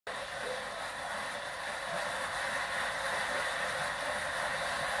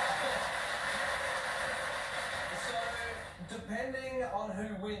Depending on who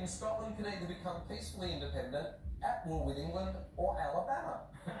wins, Scotland could either become peacefully independent, at war with England, or Alabama.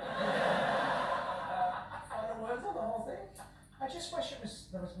 Final words on the whole thing? I just wish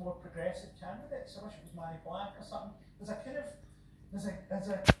there was more progressive candidates. I wish it was Mary Black or something. There's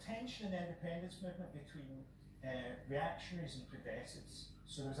a tension in the independence movement between reactionaries and progressives.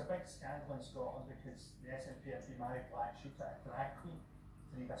 So there was a big scandal in Scotland because the SNP MP Mary Black, she put a drag queen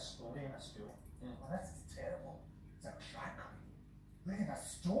to read a story in a school. Well, that's terrible. It's a drag queen reading a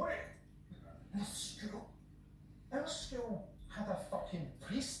story in a school. Our school had a fucking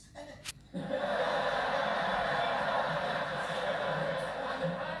priest in it.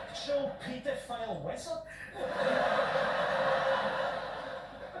 Actual paedophile wizard.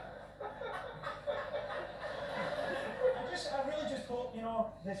 I really just hope,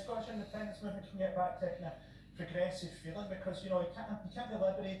 the Scottish independence movement can get back to a kind of progressive feeling, because, you can't be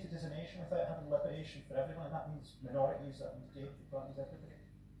liberated as a nation without having liberation for everyone, and that means minorities, that means gay people, that means everybody.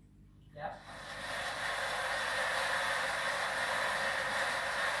 Yeah.